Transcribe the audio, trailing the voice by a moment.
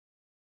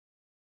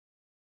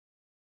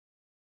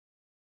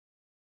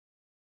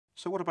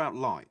So what about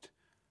light?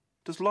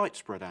 Does light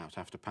spread out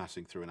after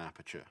passing through an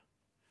aperture?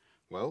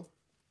 Well,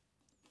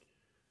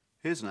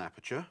 here's an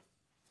aperture,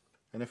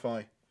 and if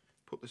I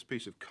put this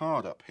piece of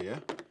card up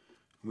here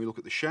and we look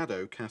at the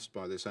shadow cast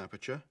by this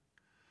aperture,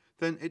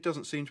 then it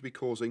doesn't seem to be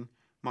causing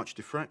much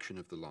diffraction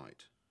of the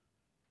light.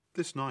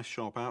 This nice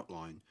sharp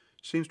outline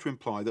seems to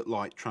imply that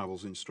light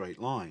travels in straight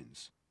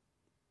lines.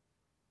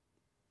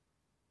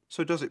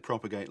 So does it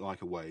propagate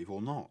like a wave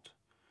or not?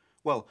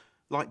 Well,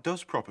 light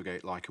does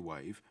propagate like a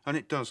wave and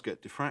it does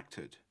get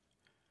diffracted.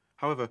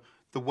 However,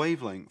 the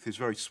wavelength is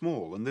very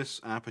small and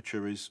this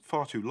aperture is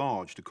far too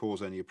large to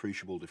cause any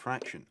appreciable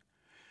diffraction.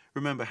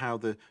 Remember how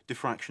the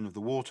diffraction of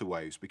the water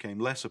waves became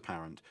less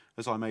apparent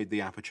as I made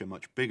the aperture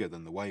much bigger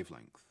than the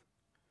wavelength.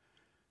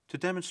 To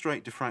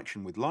demonstrate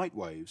diffraction with light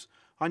waves,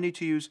 I need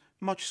to use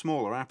much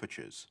smaller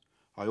apertures.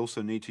 I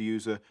also need to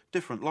use a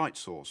different light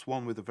source,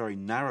 one with a very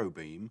narrow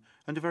beam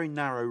and a very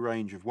narrow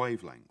range of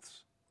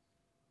wavelengths.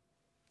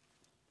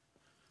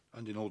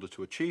 And in order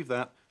to achieve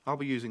that, I'll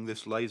be using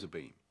this laser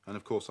beam, and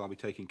of course I'll be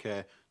taking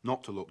care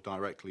not to look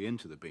directly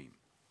into the beam.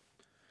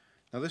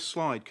 Now this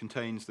slide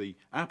contains the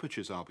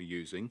apertures I'll be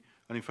using,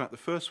 and in fact the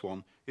first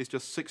one is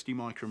just 60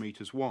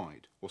 micrometers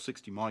wide, or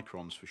 60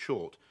 microns for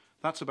short.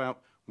 That's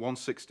about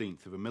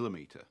 1/16 of a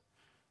millimeter.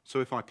 So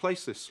if I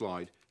place this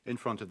slide in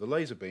front of the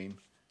laser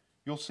beam,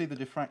 you'll see the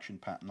diffraction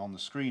pattern on the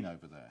screen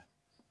over there.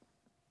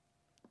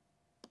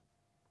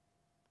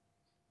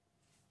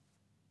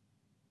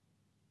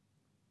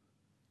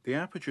 The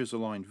aperture is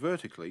aligned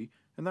vertically,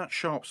 and that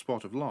sharp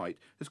spot of light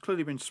has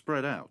clearly been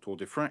spread out or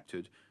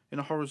diffracted in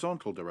a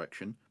horizontal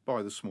direction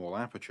by the small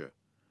aperture.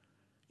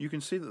 You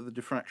can see that the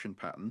diffraction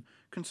pattern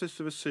consists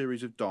of a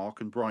series of dark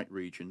and bright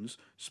regions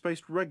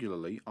spaced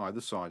regularly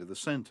either side of the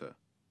centre.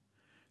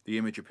 The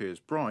image appears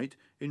bright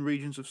in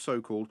regions of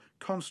so-called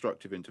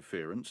constructive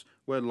interference,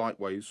 where light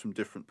waves from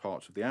different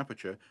parts of the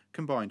aperture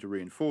combine to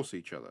reinforce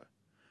each other,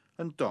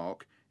 and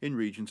dark in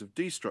regions of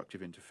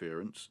destructive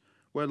interference,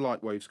 where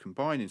light waves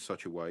combine in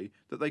such a way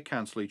that they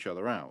cancel each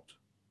other out.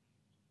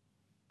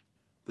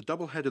 The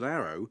double-headed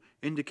arrow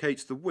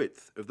indicates the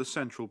width of the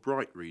central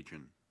bright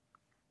region.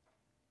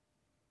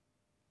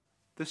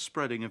 This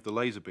spreading of the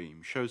laser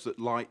beam shows that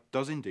light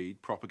does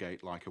indeed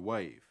propagate like a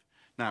wave.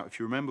 Now, if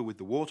you remember with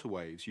the water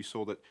waves, you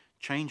saw that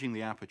changing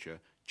the aperture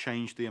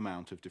changed the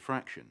amount of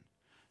diffraction.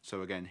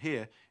 So again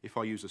here, if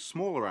I use a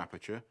smaller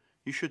aperture,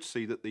 you should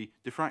see that the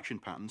diffraction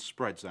pattern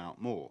spreads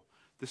out more.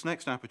 This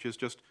next aperture is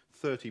just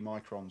 30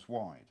 microns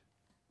wide.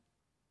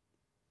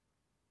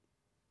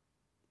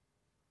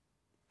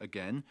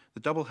 Again, the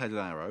double-headed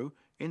arrow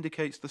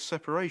indicates the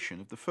separation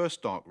of the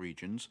first dark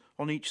regions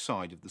on each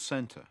side of the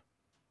centre.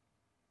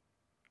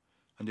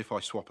 And if I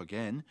swap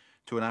again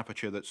to an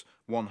aperture that's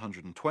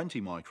 120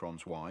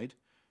 microns wide,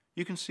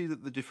 you can see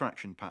that the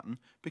diffraction pattern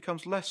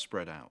becomes less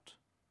spread out.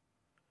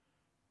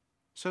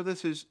 So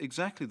this is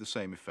exactly the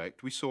same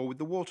effect we saw with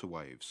the water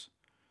waves.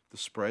 The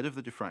spread of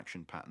the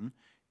diffraction pattern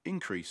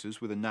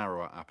increases with a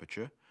narrower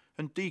aperture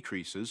and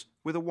decreases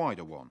with a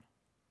wider one.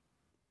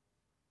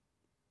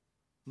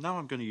 Now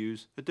I'm going to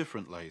use a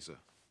different laser.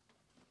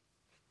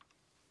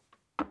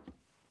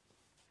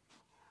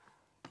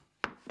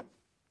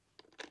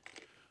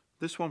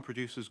 This one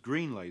produces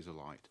green laser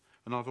light,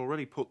 and I've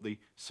already put the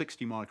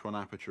 60 micron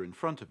aperture in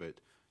front of it,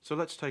 so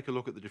let's take a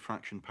look at the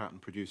diffraction pattern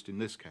produced in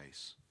this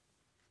case.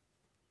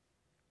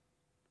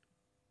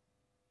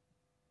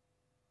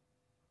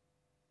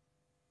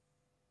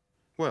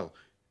 Well,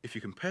 if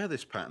you compare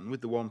this pattern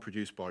with the one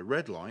produced by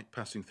red light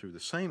passing through the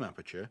same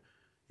aperture,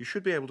 you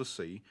should be able to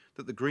see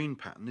that the green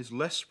pattern is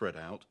less spread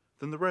out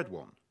than the red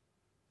one.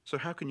 So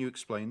how can you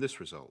explain this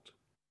result?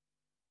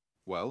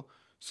 Well,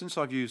 since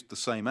I've used the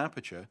same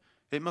aperture,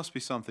 it must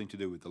be something to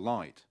do with the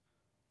light,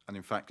 and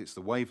in fact it's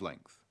the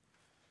wavelength.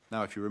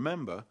 Now if you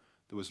remember,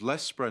 there was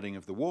less spreading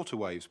of the water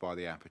waves by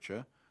the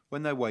aperture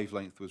when their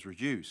wavelength was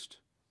reduced,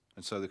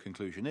 and so the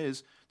conclusion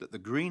is that the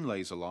green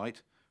laser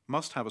light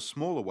must have a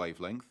smaller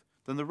wavelength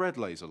than the red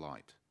laser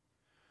light.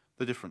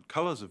 The different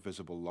colours of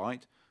visible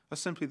light are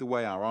simply the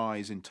way our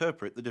eyes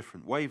interpret the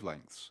different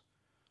wavelengths,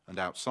 and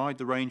outside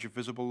the range of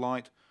visible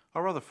light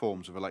are other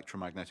forms of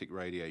electromagnetic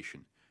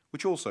radiation,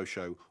 which also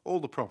show all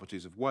the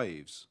properties of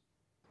waves.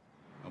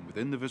 And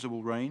within the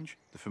visible range,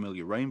 the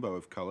familiar rainbow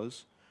of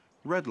colours,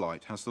 red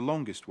light has the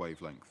longest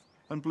wavelength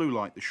and blue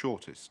light the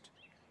shortest.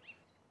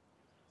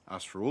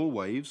 As for all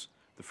waves,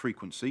 the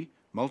frequency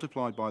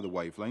multiplied by the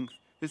wavelength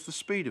is the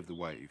speed of the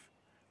wave,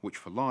 which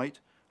for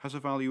light has a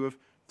value of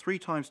 3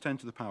 ×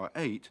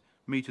 10⁸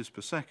 meters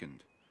per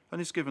second and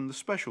is given the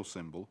special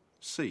symbol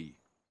c.